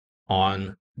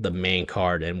on the main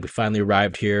card. And we finally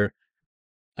arrived here.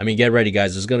 I mean, get ready,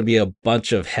 guys. There's going to be a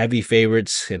bunch of heavy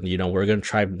favorites, and we're going to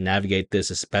try to navigate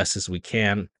this as best as we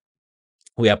can.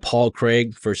 We have Paul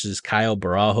Craig versus Caio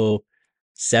Borralho,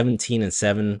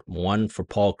 17-7, 1 for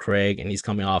Paul Craig, and he's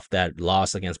coming off that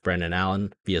loss against Brendan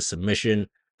Allen via submission.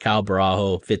 Caio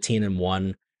Borralho,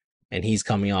 15-1, and he's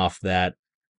coming off that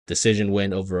decision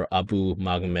win over Abu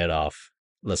Magomedov.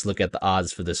 Let's look at the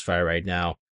odds for this fight right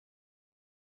now.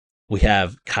 We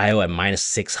have Caio at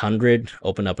 -600,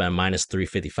 open up at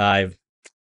 -355.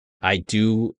 I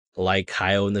do like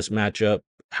Caio in this matchup.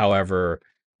 However,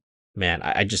 man,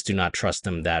 I just do not trust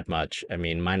him that much. I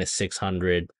mean,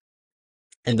 -600.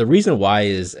 And the reason why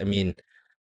is, I mean,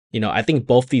 I think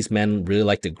both these men really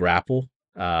like to grapple.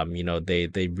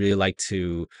 They really like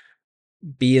to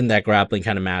be in that grappling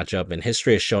kind of matchup. And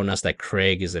history has shown us that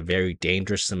Craig is a very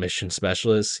dangerous submission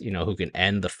specialist, who can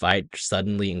end the fight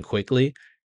suddenly and quickly.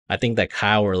 I think that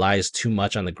Caio relies too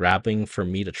much on the grappling for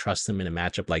me to trust him in a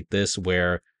matchup like this,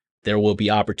 where there will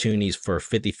be opportunities for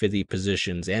 50-50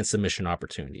 positions and submission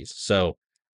opportunities. So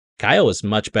Caio is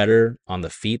much better on the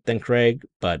feet than Craig,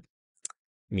 but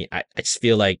I mean, I just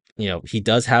feel like, he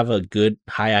does have a good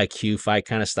high IQ fight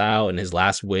kind of style, and his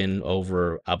last win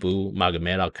over Abu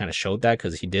Magomedov kind of showed that,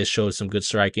 because he did show some good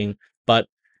striking, but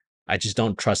I just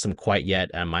don't trust him quite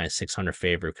yet at -600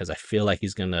 favor, because I feel like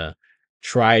he's going to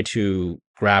try to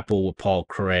grapple with Paul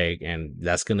Craig, and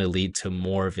that's going to lead to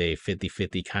more of a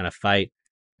 50-50 kind of fight.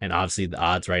 And obviously the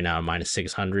odds right now are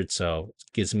 -600, so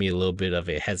it gives me a little bit of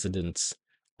a hesitance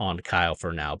on Caio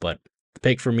for now. But the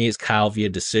pick for me is Caio via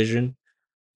decision.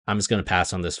 I'm just going to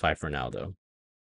pass on this fight for now, though.